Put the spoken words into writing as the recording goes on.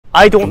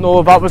I don't know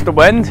if that was the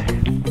wind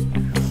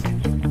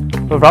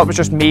or if that was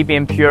just me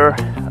being pure.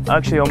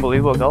 Actually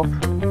unbelievable golf.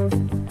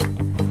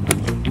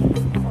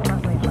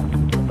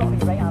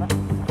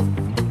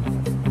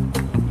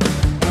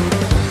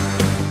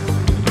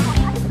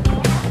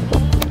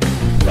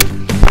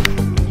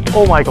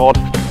 Oh my god.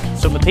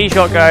 So my tee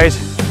shot, guys,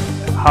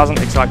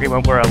 hasn't exactly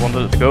went where I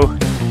wanted it to go.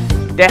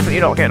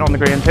 Definitely not getting on the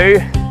green too.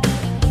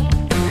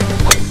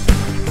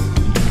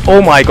 Oh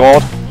my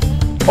god.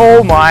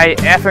 Oh my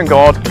effing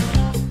god.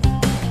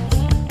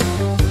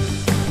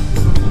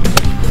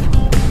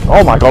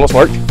 Oh my god, it's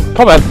worked.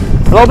 Come in.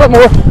 A little bit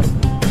more.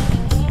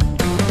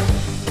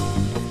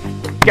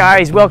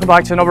 Guys, welcome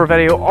back to another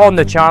video on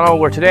the channel,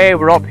 where today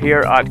we're up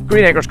here at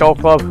Green Acres Golf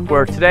Club,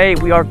 where today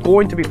we are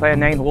going to be playing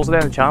 9 holes today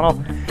on the channel.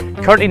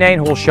 Currently 9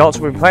 hole shots.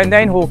 We've been playing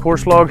 9 hole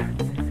course log.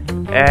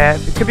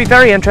 It could be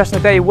very interesting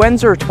today.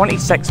 Winds are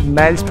 26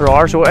 miles per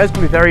hour, so it is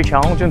going to be very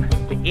challenging.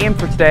 The aim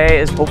for today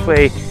is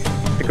hopefully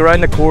to go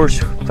around the course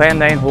playing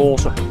 9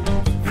 holes,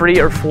 3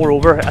 or 4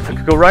 over. If I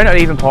could go round at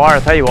even par,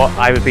 I'll tell you what,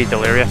 I would be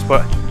delirious.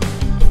 But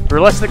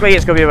realistically,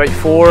 it's going to be about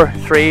 4,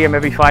 3, or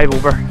maybe 5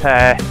 over.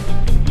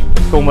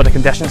 Going with the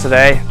conditions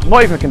today.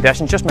 Not even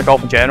conditions, just my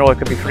golf in general. It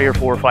could be 3 or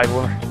 4 or 5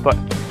 over. But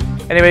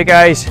anyway,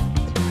 guys,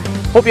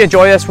 hope you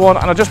enjoy this one.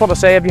 And I just want to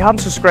say, if you haven't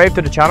subscribed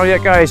to the channel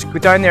yet, guys, go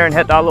down there and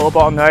hit that little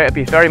button now. It'd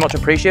be very much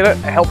appreciated.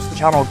 It helps the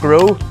channel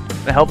grow.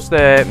 And it helps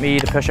me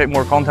to push out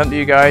more content to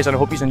you guys, and I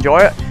hope you enjoy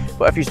it.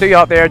 But if you're still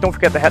out there, don't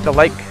forget to hit the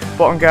like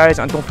button, guys,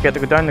 and don't forget to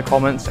go down in the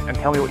comments and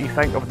tell me what you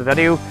think of the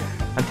video,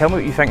 and tell me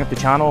what you think of the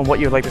channel and what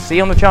you'd like to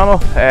see on the channel.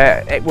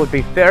 It would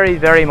be very,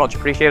 very much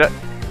appreciated.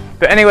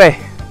 But anyway,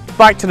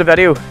 back to the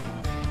video.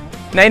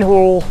 9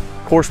 hole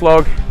course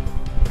log.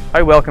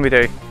 How well can we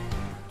do?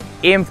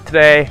 Aim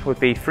today would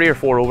be 3 or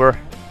 4 over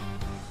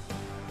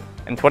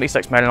and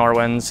 26 mile an hour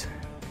winds.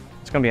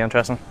 It's going to be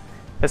interesting.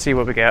 Let's see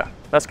what we get.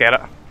 Let's get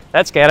it.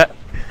 Let's get it.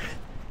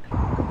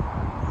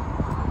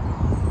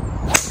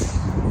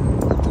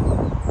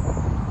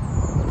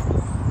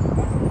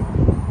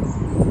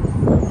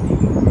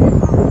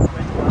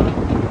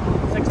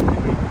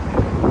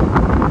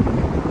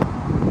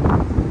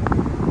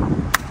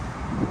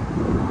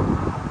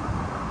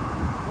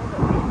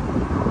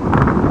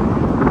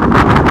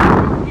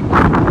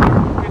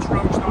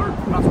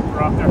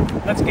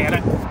 Let's get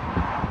it.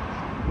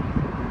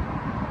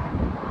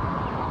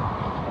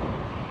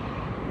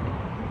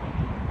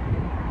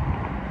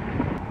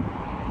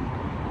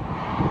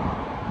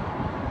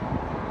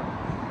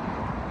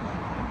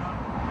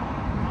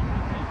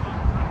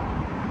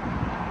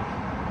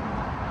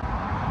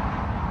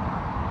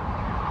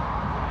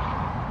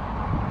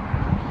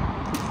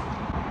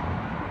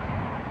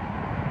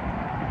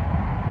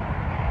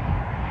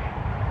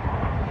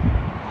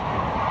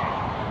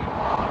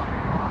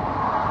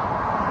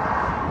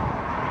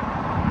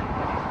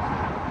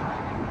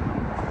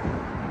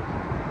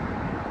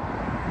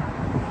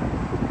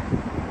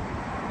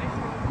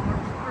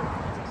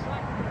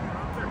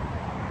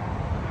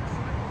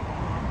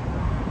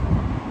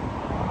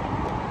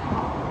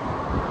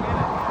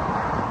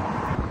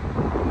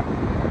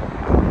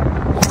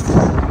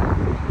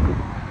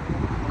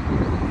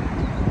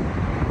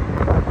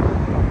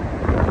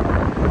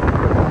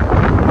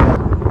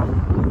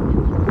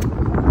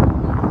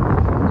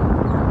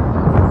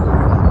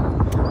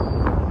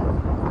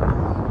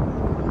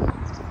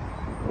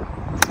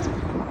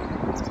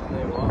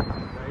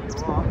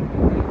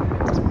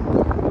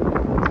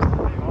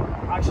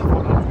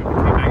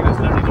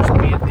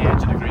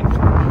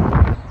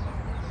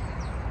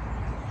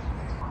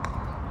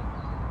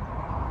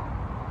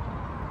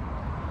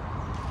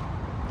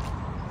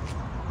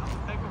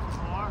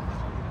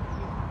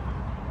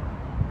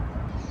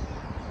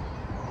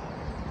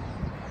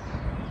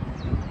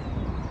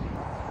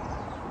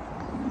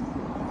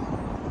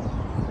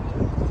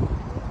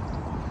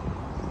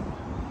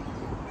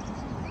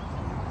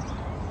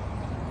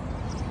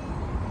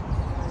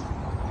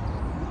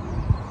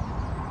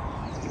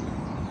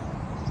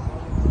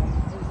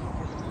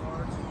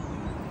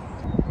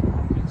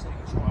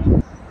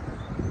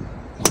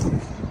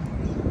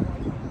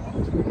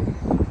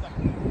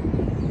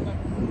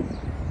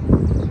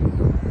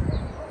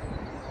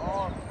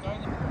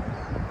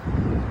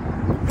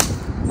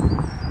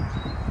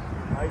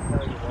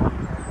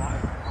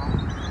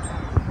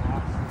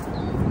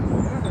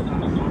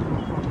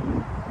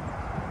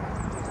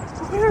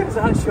 Where is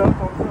that shot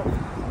come from?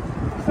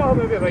 I thought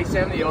maybe about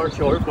 70 yards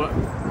short, but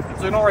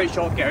it's an alright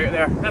shot to get out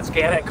there. Let's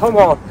get it, come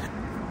on.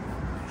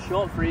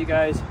 Shot 3,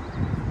 guys.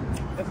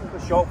 This is the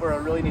shot where I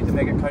really need to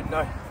make it count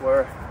now,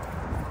 where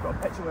I've got a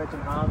pitching wedge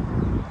in hand.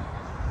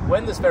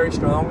 Wind is very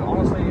strong.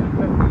 Honestly, at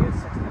 50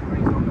 is 60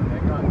 degrees, not that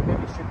big. That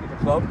maybe it should be the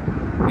club.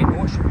 I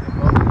know it should be the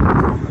club.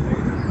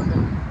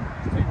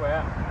 It's too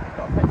wet.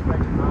 Got a pitching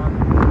wedge in hand.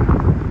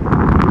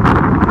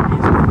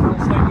 He's a little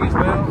slightly as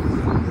well.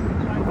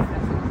 Trying to get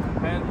this to the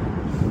pin.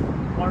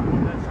 Mark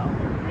on this, that'll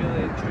be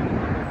really tuning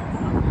it.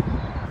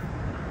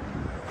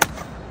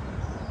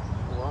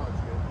 Wow,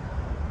 that's good.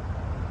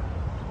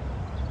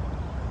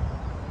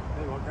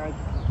 Tell you what, guys.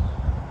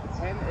 The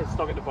pin is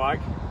stuck at the back.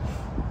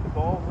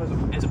 ball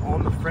is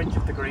on the fringe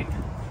of the green,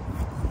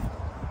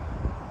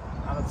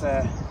 and it's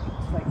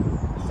like a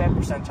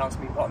 7% chance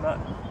of me putting that.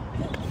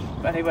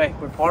 But anyway,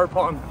 we're par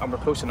putting and we're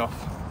close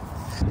enough.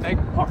 Big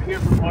putt here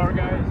for par,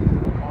 guys.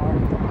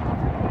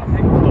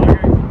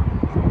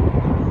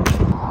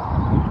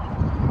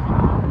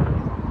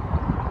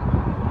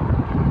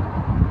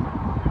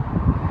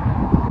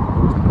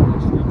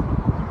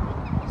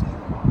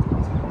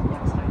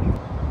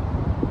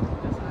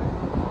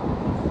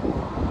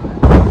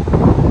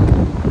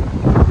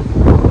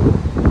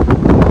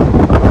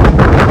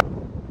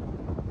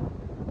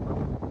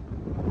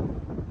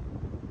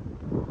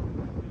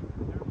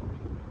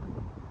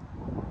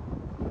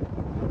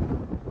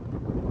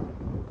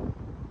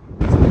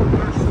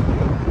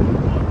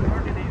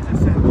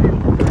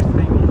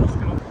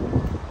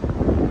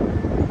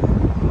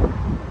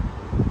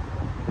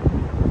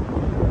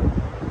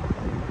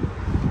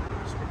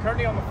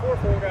 Currently on the 4th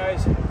hole,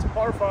 guys. It's a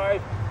par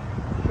 5,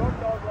 short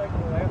dog leg to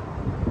the left.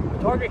 The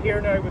target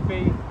here now would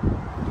be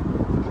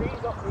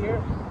trees up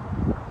here,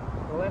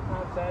 the left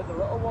hand side, the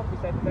little one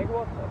beside the big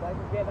one. If I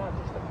can get that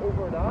just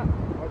over that,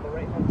 or the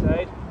right hand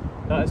side,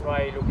 that is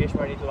my location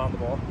where I need to land the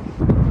ball.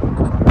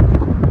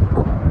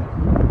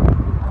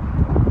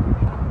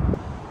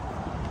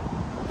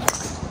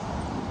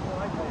 Well,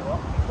 I tell you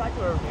what, exactly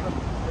where we're aiming.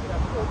 Look at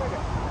that, oh, look at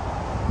it.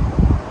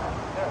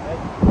 There it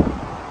is.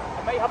 I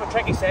might have a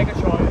tricky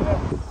second shot out there.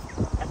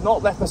 I've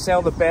not left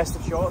myself the best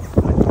of shots. As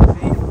you can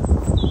see,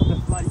 the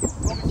flag is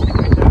probably sitting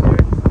right down there,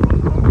 just a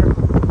little longer,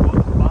 but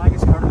the flag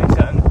is currently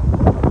sitting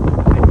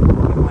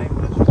in line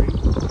with this tree.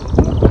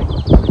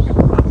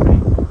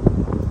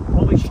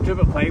 Probably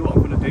stupid play what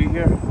I'm going to do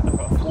here. I've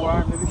got a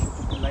 4-iron, maybe should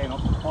just be laying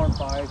up the par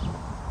 5,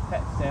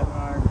 hit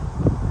 7-iron,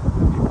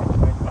 pitch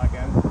right back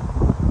in.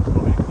 It's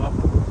probably a club.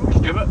 Probably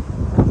stupid.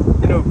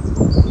 You know,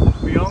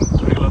 we're young,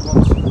 we're little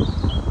ones.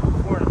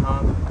 4 in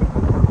hand.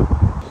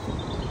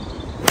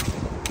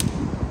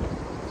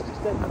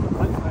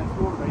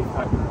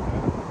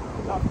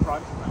 That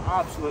front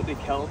absolutely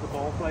killed the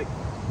ball flight.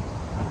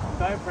 I'm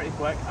down pretty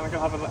quick, and I'm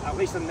going to have at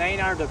least a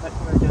 9-iron to pitch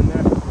right in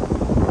there.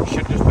 I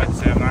should just put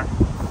 7-iron.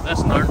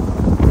 Listen now.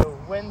 So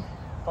wind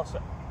plus a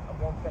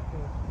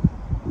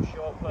 150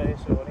 shot play,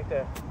 so I need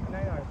to.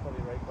 9-iron is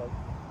probably right, but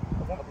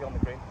I want to be on the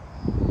green.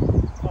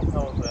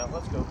 Uphill as well.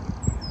 Let's go.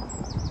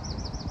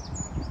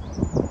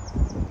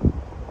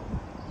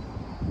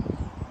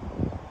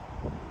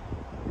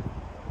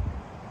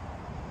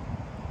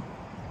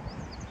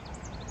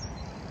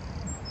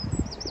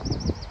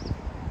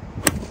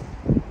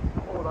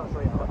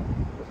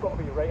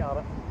 Right at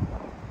it.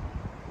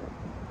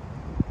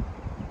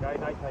 Guys,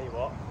 I tell you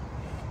what,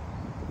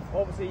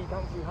 obviously you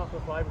can't see half the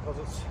fly because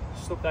it's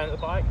stuck down at the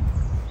back,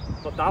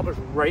 but that was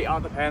right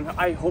at the pin.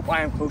 I hope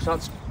I am close.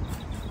 That's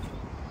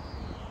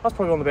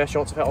probably one of the best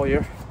shots I've hit all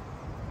year.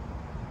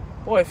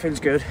 Boy, it feels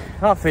good.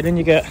 That feeling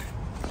you get.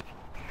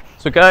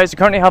 So guys, I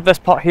currently have this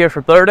putt here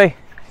for birdie.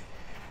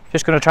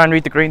 Just going to try and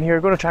read the green here.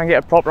 Going to try and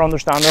get a proper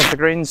understanding of the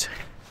greens.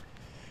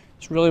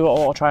 It's really what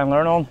I'll try and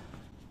learn on.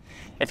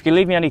 If you can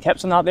leave me any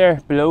tips on that there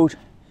below,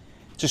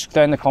 just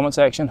down in the comment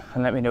section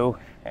and let me know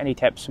any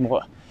tips and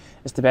what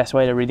is the best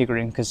way to read the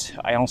green, because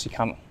I honestly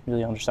can't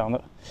really understand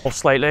it. Well,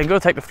 slightly, I'm going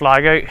to take the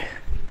flag out.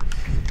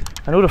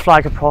 I know the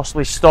flag could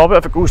possibly stop it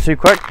if it goes too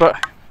quick, but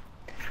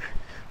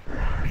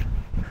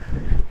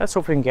let's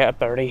hope we can get a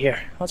birdie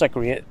here. That's a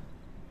great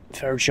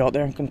third shot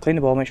there. I can clean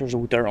the ball, make sure there's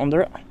no dirt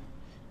under it.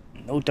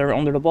 No dirt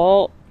under the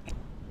ball.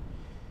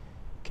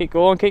 Keep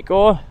going, keep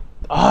going.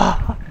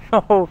 Ah,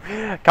 no,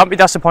 can't be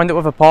disappointed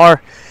with a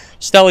par.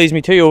 Still leaves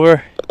me 2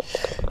 over.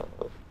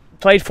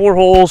 Played 4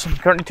 holes,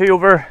 currently 2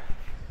 over.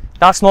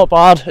 That's not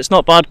bad, it's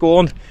not bad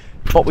going,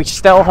 but we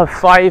still have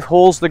 5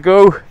 holes to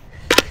go.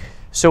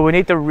 So we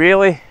need to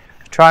really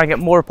try and get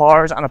more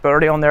pars and a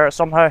birdie on there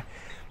somehow.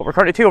 But we're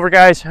currently 2 over,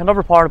 guys.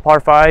 Another par to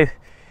par 5.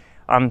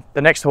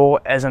 The next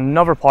hole is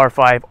another par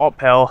 5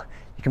 uphill.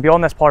 You can be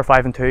on this par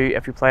 5 and 2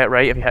 if you play it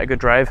right, if you hit a good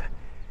drive.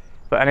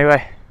 But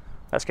anyway,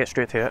 let's get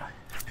straight to it.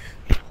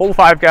 Hole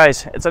 5,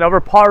 guys, it's another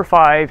par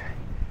 5,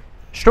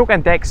 stroke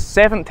index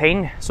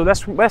 17, so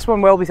this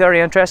one will be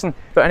very interesting.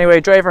 But anyway,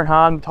 driver in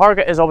hand,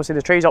 target is obviously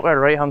the trees up there on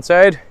the right hand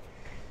side.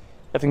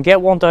 If I can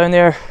get one down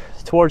there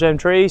towards them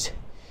trees,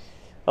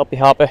 I'll be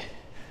happy.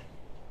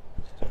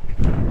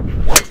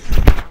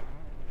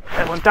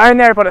 It went down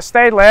there, but it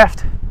stayed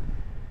left,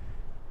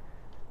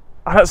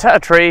 and it's hit a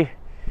tree,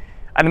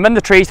 and I'm in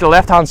the trees to the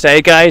left hand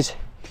side, guys.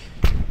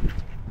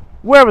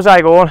 Where was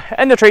I going?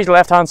 In the trees to the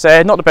left hand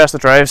side, not the best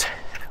of drives.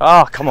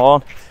 Oh, come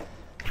on.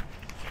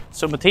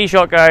 So my tee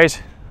shot,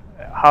 guys,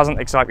 hasn't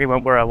exactly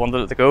went where I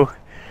wanted it to go.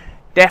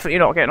 Definitely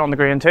not getting on the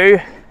green too.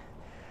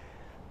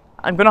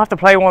 I'm going to have to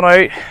play one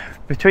out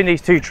between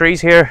these 2 trees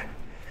here.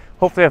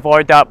 Hopefully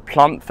avoid that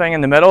plant thing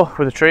in the middle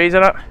with the trees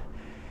in it.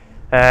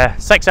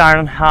 6-iron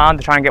in hand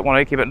to try and get one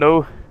out, keep it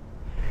low,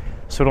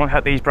 so don't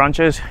hit these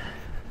branches.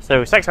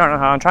 So 6-iron in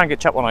hand, try and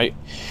chip one out.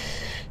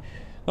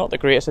 Not the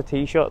greatest of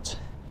tee shots.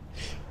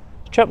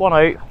 Chip one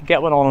out,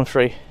 get one on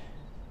 3.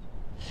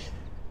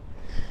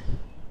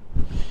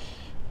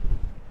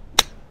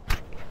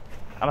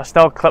 and I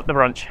still clipped the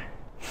branch.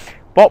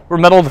 But we're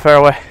middle of the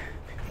fairway.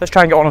 Let's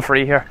try and get on a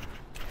free here.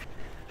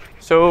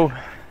 So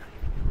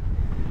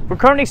we're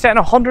currently setting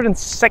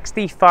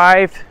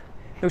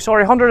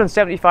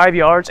 175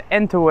 yards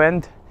into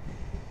wind.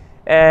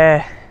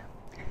 7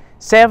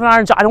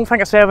 irons, I don't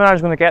think a 7 iron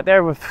is going to get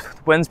there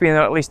with winds being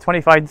at least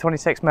 25 to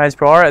 26 miles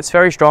per hour. It's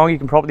very strong, you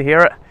can probably hear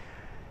it.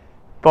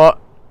 But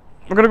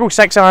we're going to go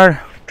 6 iron,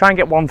 try and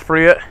get one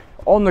through it,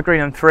 on the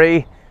green and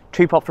 3,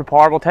 2 putt for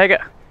par, we'll take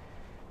it.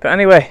 But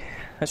anyway,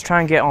 let's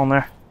try and get on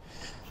there.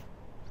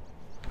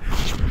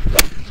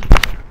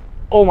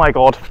 Oh my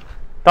god,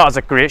 that is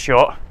a great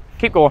shot.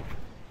 Keep going,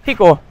 keep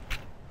going.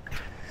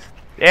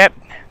 Yep,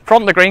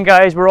 front of the green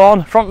guys, we're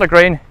on, front of the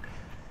green.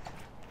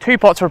 2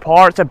 putts for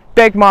par. It's a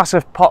big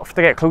massive putt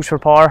to get close for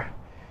par.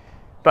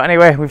 But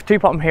anyway, we've 2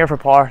 putting here for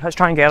par. Let's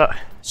try and get it.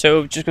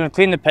 So just going to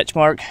clean the pitch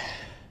mark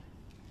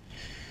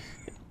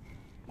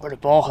where the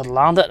ball had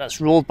landed. That's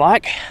rolled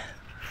back.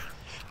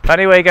 But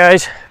anyway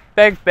guys,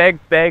 big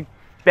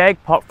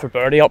putt for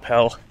birdie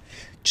uphill.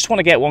 Just want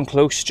to get one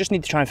close. Just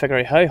need to try and figure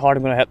out how hard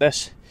I'm going to hit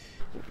this.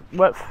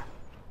 Width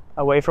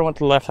away from it to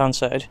the left hand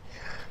side.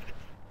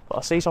 But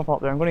I see something up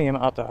there. I'm going to aim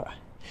it at that.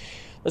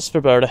 This is for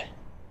birdie.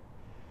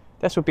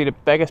 This would be the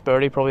biggest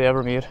birdie probably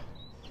ever made.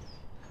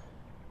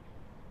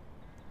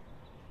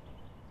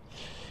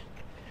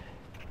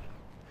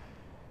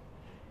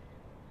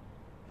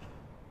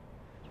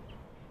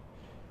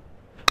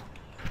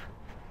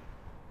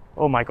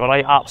 Oh my god,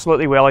 I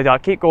absolutely wellied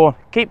that. Keep going,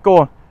 keep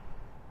going.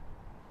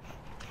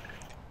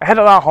 I hit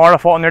it that hard, I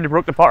thought I nearly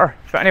broke the putter.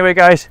 But anyway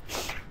guys,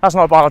 that's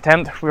not a bad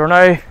attempt. We are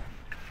now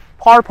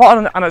par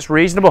putting and it's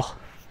reasonable.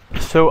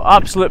 So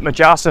absolute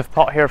massive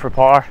putt here for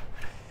par.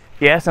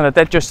 Yes, and I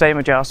did just say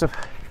massive.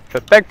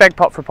 But big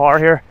putt for par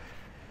here.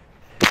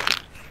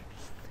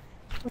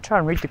 We'll try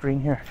and read the green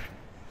here.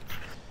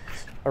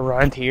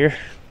 Around here,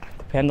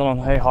 depending on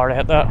how hard I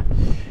hit that.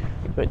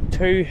 About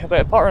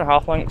a putt and a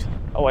half length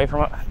away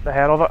from it, the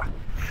head of it.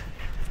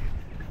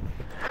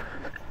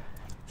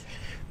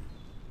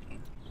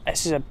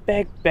 This is a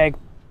big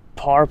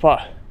par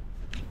putt.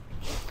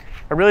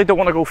 I really don't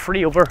want to go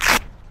 3 over.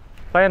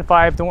 Playing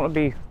 5, don't want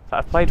to be.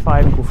 I've played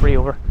 5 and go 3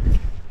 over.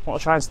 I want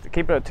to try and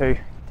keep it at 2.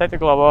 Take the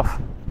glove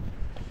off.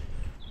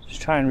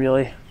 Just try and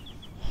really,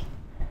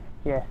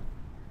 yeah.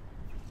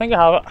 I think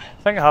I have it.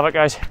 I think I have it,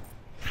 guys.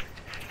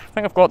 I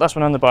think I've got this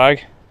one in the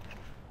bag.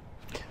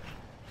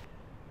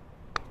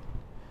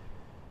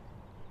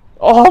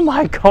 Oh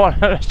my god,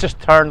 it's just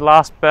turned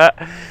last bit.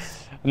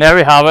 And there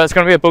we have it. It's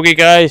going to be a bogey,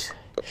 guys.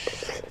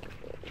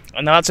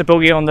 And that's a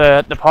bogey on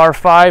the par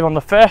 5 on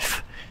the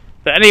 5th.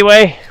 But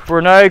anyway,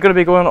 we're now going to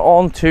be going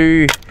on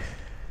to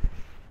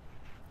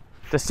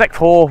the 6th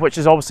hole, which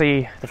is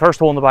obviously the first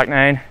hole in the back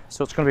 9.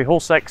 So it's going to be hole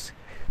 6.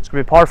 It's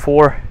going to be par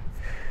 4. And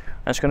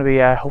it's going to be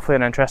hopefully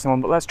an interesting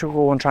one. But let's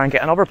go and try and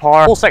get another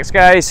par. Hole 6,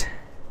 guys,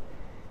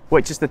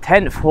 which is the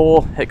 10th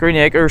hole at Green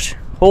Acres.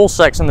 Hole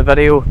 6 in the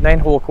video,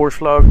 9-hole course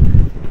vlog.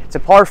 It's a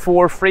par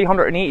 4,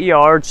 380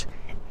 yards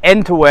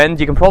into wind.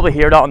 You can probably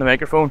hear that on the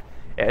microphone.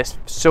 It's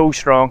so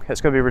strong.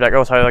 It's going to be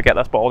ridiculous how I get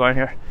this ball down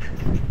here.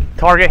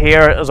 Target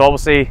here is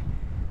obviously,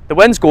 the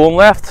wind's going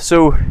left,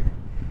 so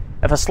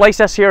if I slice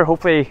this here,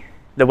 hopefully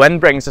the wind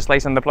brings the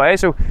slice into play.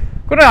 So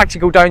I'm going to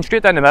actually go down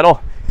straight down the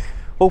middle.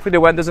 Hopefully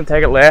the wind doesn't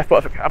take it left,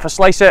 but if I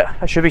slice it,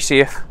 I should be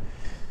safe.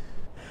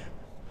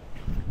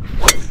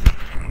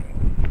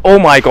 Oh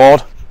my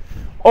god.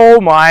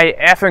 Oh my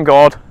effing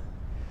god.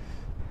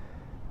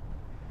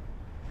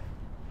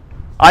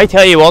 I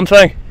tell you one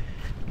thing,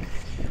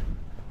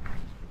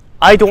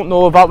 I don't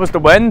know if that was the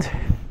wind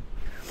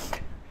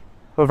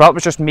or if that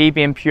was just me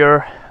being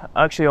pure,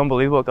 actually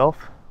unbelievable golf.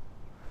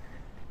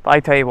 But I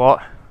tell you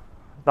what,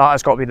 that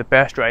has got to be the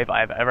best drive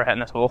I've ever hit in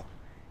this hole.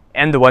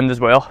 In the wind as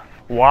well.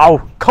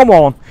 Wow, come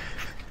on.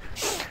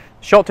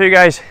 Shot 2,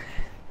 guys.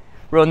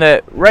 We're on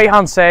the right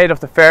hand side of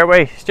the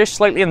fairway, just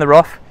slightly in the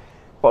rough,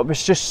 but it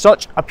was just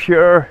such a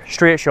pure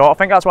straight shot. I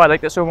think that's why I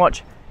liked it so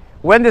much.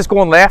 Wind is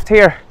going left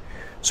here,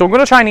 so I'm going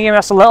to try and aim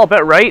this a little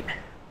bit right.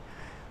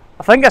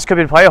 I think this could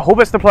be the play. I hope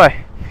it's the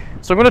play.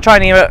 So I'm going to try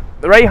and aim it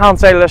the right hand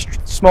side of this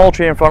small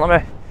tree in front of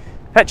me.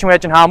 Pitching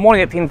wedge in hand,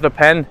 118 to the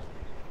pin.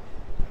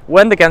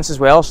 Wind against as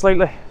well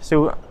slightly.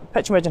 So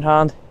pitching wedge in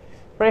hand,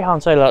 right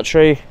hand side of that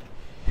tree.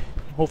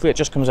 Hopefully it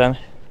just comes in.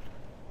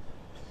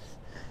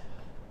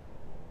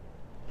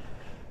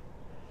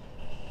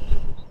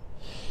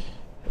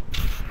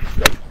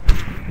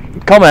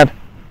 Come in.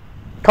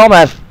 Come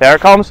in. There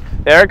it comes.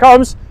 There it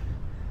comes.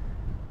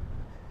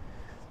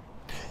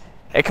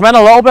 It came in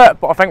a little bit,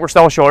 but I think we're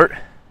still short.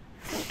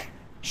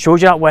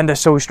 Showed you that wind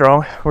is so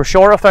strong. We're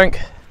short, I think.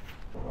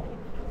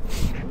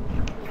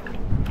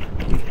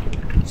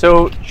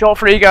 So, shot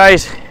 3,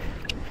 guys.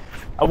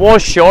 I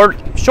was short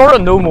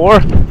and no more,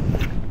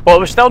 but it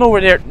was still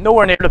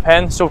nowhere near the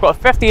pin. So we've got a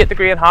 58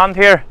 degree in hand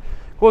here.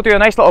 Go do a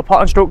nice little putt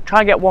and stroke,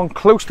 try and get one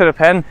close to the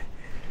pin,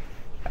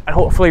 and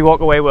hopefully walk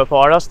away with a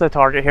par. That's the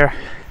target here.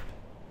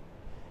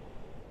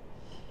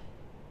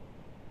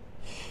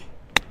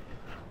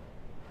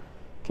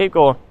 Keep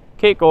going,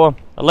 keep going.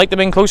 I'd like to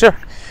be closer.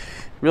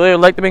 Really would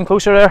like to be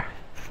closer there.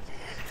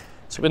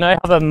 So we now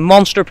have a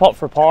monster putt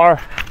for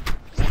par.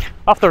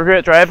 After a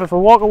great drive, if I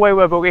walk away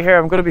with a bogey here,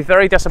 I'm going to be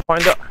very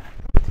disappointed.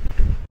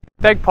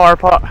 Big par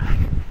putt.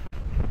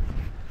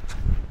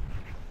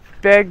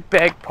 Big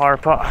par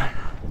putt.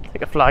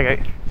 Take a flag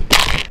out.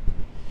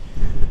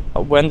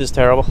 That wind is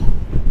terrible.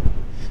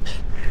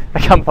 I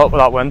can't putt with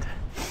that wind.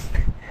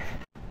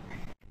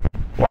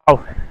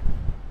 Wow.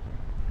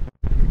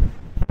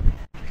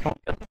 Go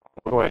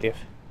away, Dave.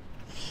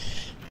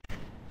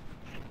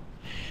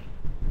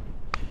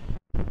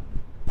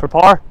 For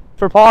par.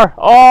 For par.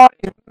 Oh,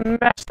 he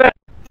missed it.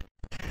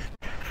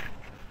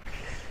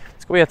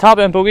 It's going to be a tap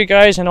in bogey,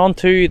 guys, and on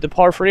to the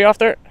par 3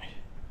 after.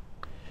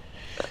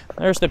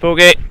 There's the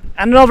bogey.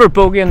 Another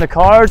bogey in the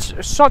cards.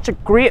 Such a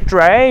great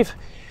drive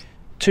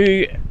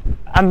to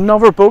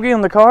another bogey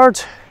on the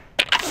cards.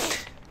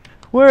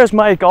 Where is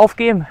my golf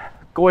game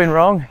going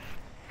wrong?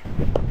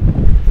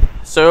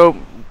 So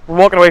we're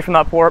walking away from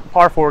that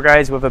par 4,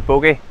 guys, with a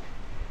bogey.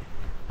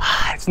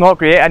 It's not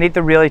great. I need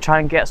to really try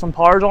and get some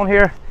pars on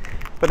here.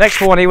 But next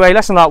hole anyway,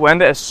 listen to that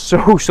wind, it is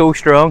so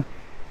strong.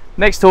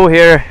 Next hole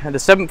here, the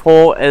 7th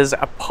hole, is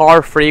a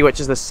par 3,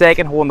 which is the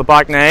second hole in the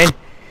back 9.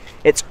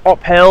 It's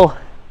uphill,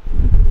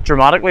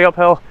 dramatically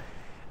uphill.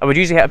 I would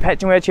usually hit a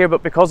pitching wedge here,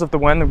 but because of the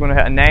wind, I'm going to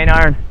hit a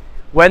 9-iron.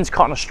 Wind's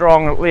cutting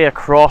strongly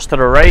across to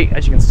the right,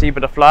 as you can see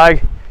by the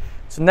flag.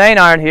 So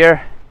 9-iron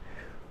here.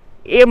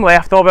 Aim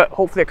left of it.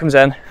 Hopefully it comes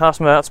in. That's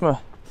my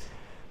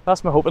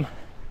hoping.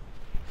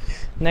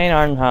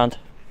 9-iron in hand.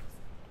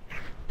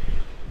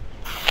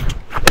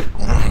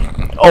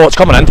 Oh, it's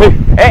coming in too.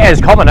 It is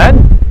coming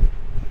in.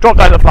 Drop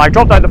down the flag.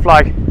 Drop down the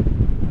flag.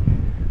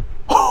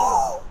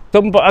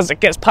 But as it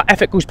gets,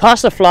 if it goes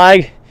past the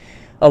flag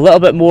a little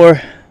bit more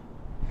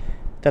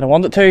than I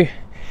want it to,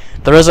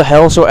 there is a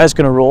hill, so it is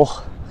going to roll.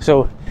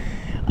 So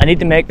I need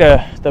to make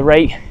the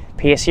right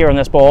pace here on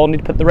this ball. I need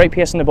to put the right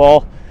pace in the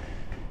ball,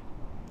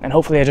 and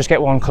hopefully I just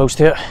get one close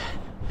to it.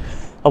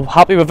 I'm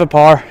happy with the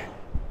par.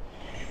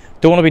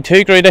 Don't want to be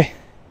too greedy.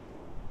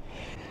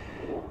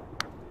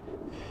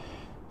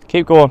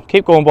 Keep going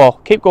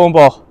ball, keep going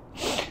ball.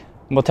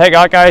 And we'll take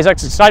that, guys.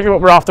 That's exactly what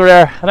we're after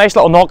there. A nice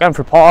little knock in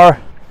for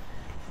par.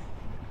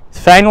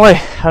 Finally,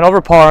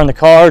 another par on the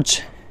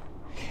cards.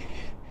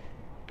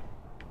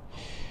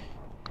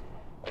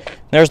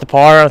 There's the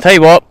par. I'll tell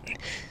you what,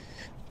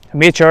 I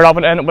made sure that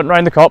went in, it went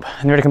round the cup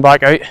and nearly come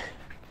back out.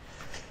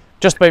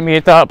 Just about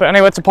made that. But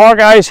anyway, it's a par,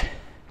 guys.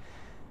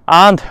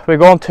 And we're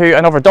going to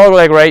another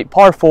dogleg right,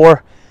 par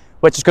 4,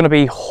 which is going to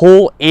be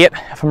hole 8,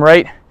 if I'm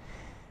right,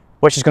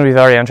 which is going to be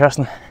very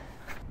interesting.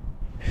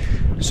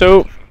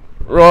 So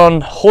we're on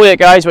hole 8,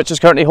 guys, which is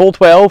currently hole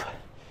 12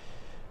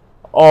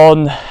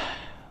 on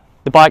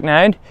the back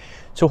 9.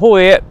 So hole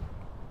 8,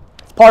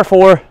 par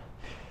 4,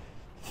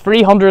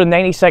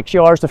 396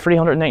 yards to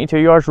 392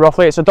 yards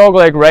roughly. It's a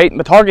dogleg right.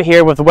 My target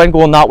here, with the wind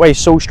going that way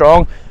so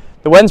strong,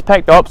 the wind's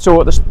picked up.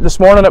 So this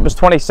morning it was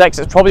 26.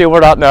 It's probably over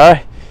that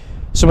now.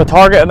 So my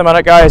target at the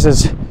minute, guys,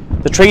 is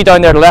the tree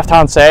down there, the left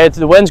hand side.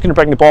 The wind's going to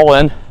bring the ball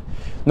in.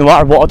 No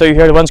matter what I do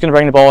here, the wind's going to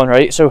bring the ball in,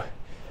 right? So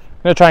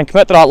I'm going to try and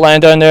commit to that line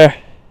down there.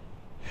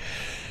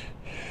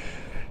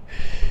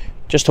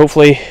 Just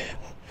hopefully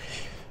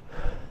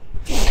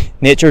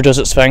nature does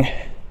its thing.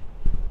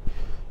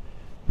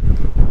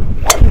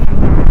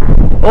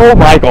 Oh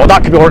my god,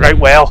 that could be worked out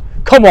well.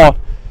 Come on,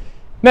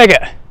 make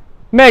it,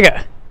 make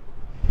it.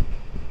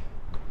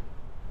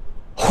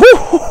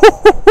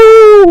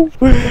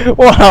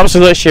 What an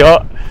absolute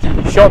shot.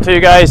 Shot 2,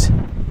 guys.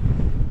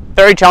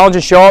 Very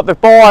challenging shot. The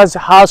ball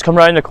has come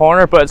round the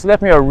corner, but it's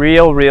left me a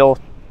real,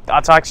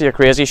 that's actually a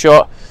crazy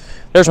shot.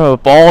 There's one of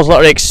the balls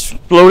literally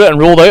exploded and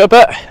rolled out a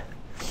bit.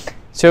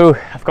 So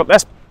I've got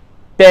this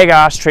big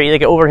ass tree to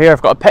get over here.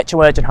 I've got a pitching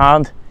wedge in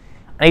hand.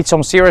 I need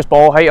some serious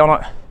ball height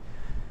on it,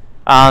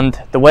 and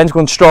the wind's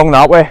going strong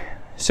that way.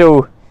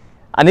 So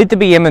I need to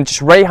be aiming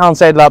just right hand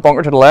side of that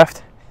bunker to the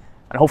left,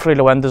 and hopefully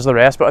the wind does the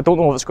rest. But I don't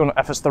know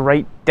if it's the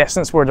right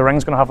distance where the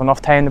ring's going to have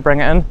enough time to bring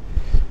it in.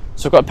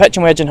 So I've got a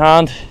pitching wedge in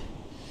hand.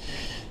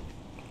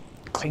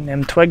 Clean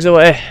them twigs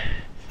away.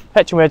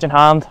 Pitching wedge in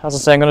hand. As I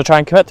say, I'm going to try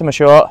and commit to my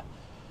shot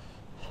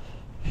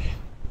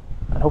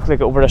and hopefully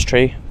get over this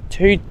tree.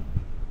 2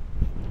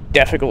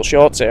 difficult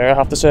shots there, I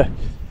have to say.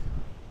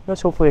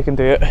 Let's hopefully I can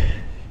do it.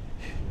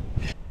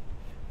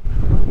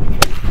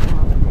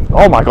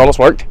 Oh my god, it's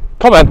worked.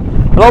 Come in,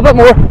 a little bit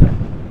more.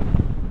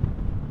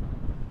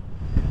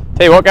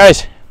 Tell you what,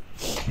 guys,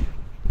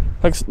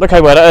 look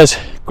how wet it is.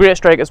 Great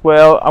strike as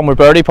well, and we're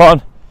birdie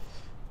putting.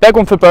 Big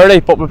one for birdie,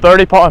 but we're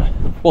birdie putting.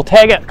 We'll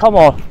take it, come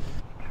on.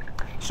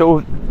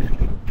 So,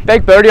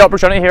 big birdie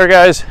opportunity here,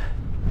 guys.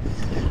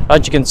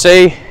 As you can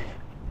see,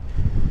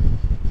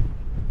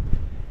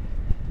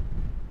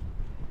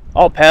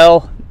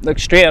 uphill,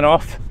 looks straight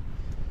enough.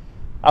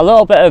 A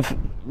little bit of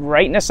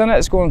rightness in it.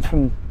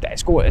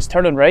 It's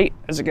turning right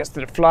as it gets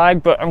to the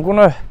flag, but I'm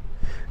gonna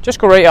just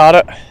go right at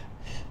it.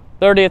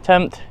 30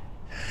 attempt.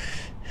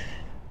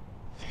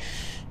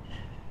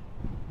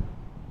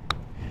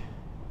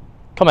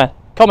 Come in,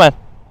 come in.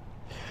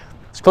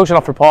 It's close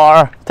enough for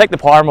par. Take the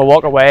par and we'll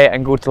walk away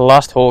and go to the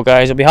last hole,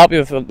 guys. I'll be happy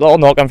with a little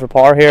knock in for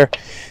par here.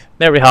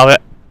 there we have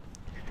it.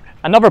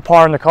 Another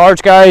par in the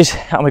cards, guys,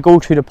 and we go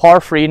to the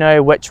par 3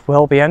 now, which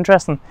will be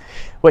interesting,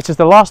 which is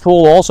the last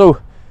hole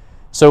also.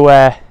 So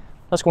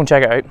let's go and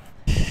check it out.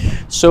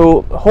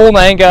 So hole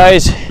 9,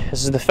 guys,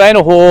 this is the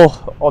final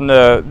hole on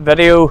the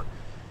video.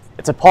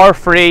 It's a par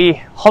 3,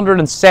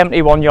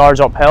 171 yards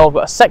uphill.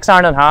 Got a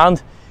 6-iron in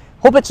hand.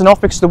 Hope it's enough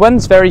because the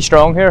wind's very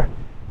strong here.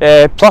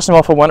 Plus I'm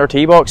off a winter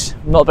tee box.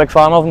 I'm not a big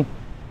fan of them.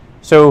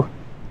 So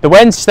the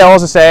wind's still,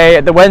 as I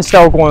say, the wind's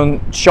still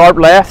going sharp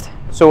left.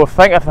 So I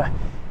think if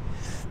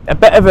a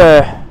bit of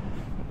a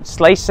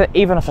slice it,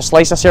 even if I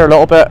slice this here a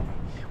little bit,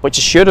 which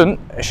it shouldn't,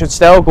 it should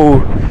still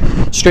go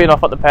straight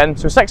enough at the pin.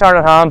 So 6-iron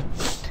in hand.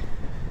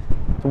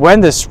 The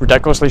wind is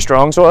ridiculously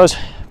strong, so it is.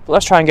 But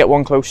let's try and get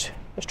one close.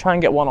 Let's try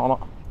and get one on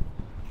it.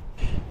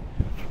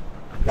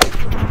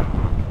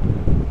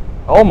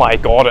 Oh my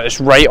god, it's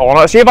right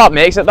on it. See if that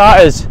makes it.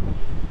 That is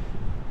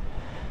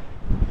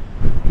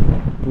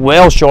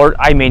well short.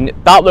 I mean,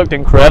 that looked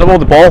incredible.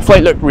 The ball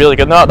flight looked really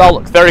good. That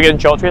looked very good in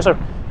Shot Tracer.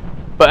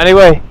 But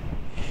anyway,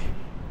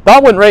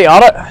 that went right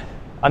at it.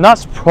 And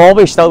that's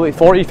probably still about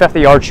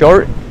 40-50 yards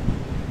short.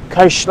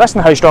 Gosh, listen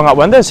to how strong that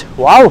wind is.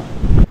 Wow.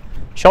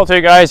 Shot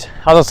 2, guys.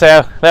 As I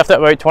said, left it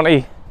about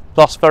 20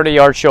 plus 30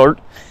 yards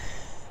short.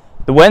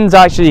 The wind's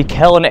actually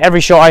killing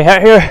every shot I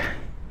hit here.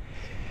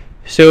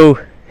 So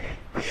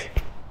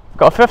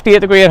got a 58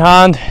 degree in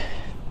hand.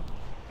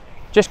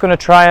 Just gonna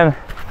try and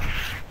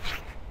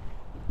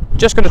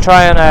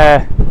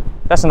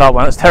listen to that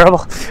one, it's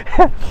terrible.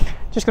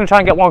 Just gonna try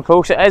and get one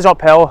close. It is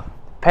uphill.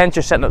 Pin's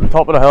just sitting at the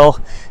top of the hill.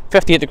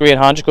 58 degree in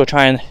hand. Just gonna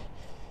try and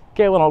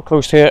get one up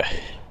close to it.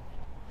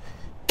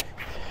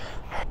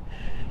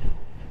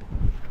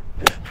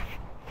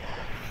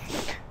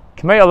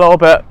 Came out a little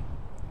bit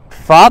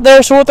fat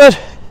there, so it did.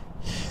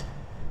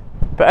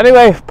 But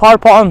anyway, par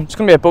putting, it's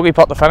going to be a bogey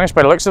putt to finish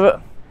by the looks of it.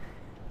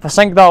 If I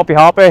sink that, I'll be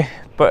happy,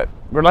 but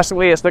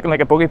realistically it's looking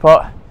like a bogey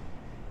putt.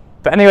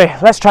 But anyway,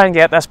 let's try and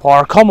get this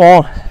par, come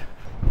on.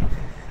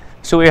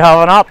 So we have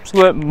an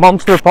absolute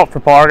monster putt for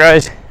par,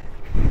 guys.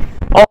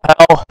 Oh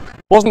hell,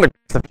 wasn't the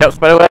best of tips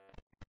by the way,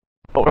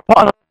 but we're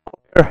putting it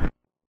here.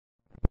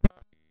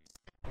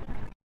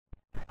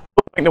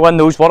 I think the wind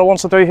knows what it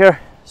wants to do here,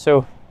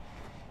 so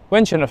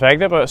wind shouldn't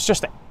affect it, but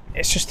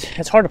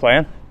it's hard to play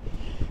in.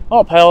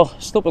 Uphill,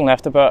 sloping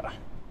left a bit.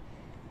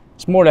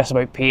 It's more or less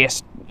about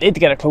pace. Need to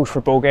get it close for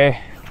bogey,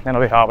 then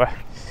I'll be happy.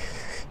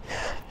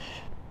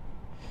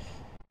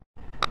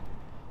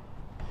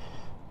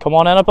 Come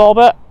on in a little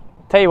bit.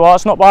 Tell you what,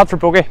 it's not bad for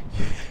bogey.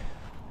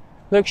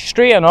 Looks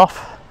straight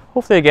enough.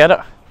 Hopefully I get it.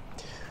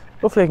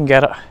 Hopefully I can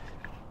get it.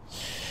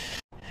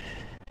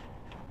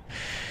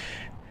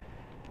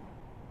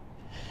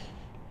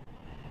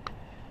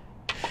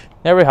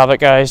 There we have it,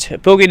 guys.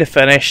 Bogey to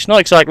finish. Not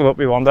exactly what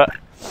we wanted.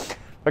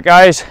 But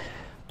guys,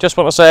 just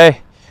want to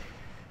say,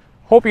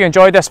 hope you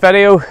enjoyed this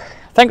video.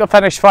 I think I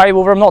finished 5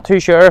 over, I'm not too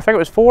sure. I think it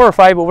was 4 or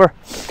 5 over.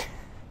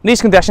 In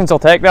these conditions, I'll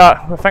take that.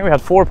 I think we had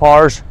 4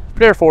 pars,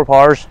 3 or 4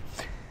 pars.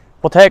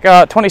 We'll take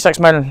 26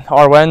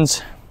 mile/hour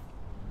winds.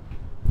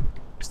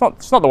 It's not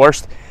the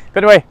worst.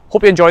 But anyway,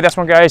 hope you enjoyed this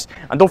one, guys.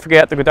 And don't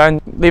forget to go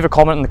down, leave a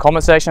comment in the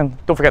comment section.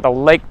 Don't forget to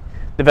like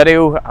the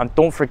video, and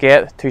don't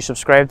forget to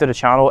subscribe to the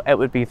channel. It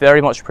would be very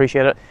much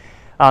appreciated.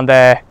 And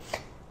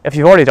if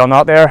you've already done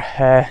that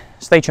there,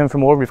 stay tuned for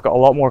more. We've got a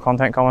lot more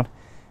content coming,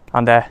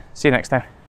 and see you next time.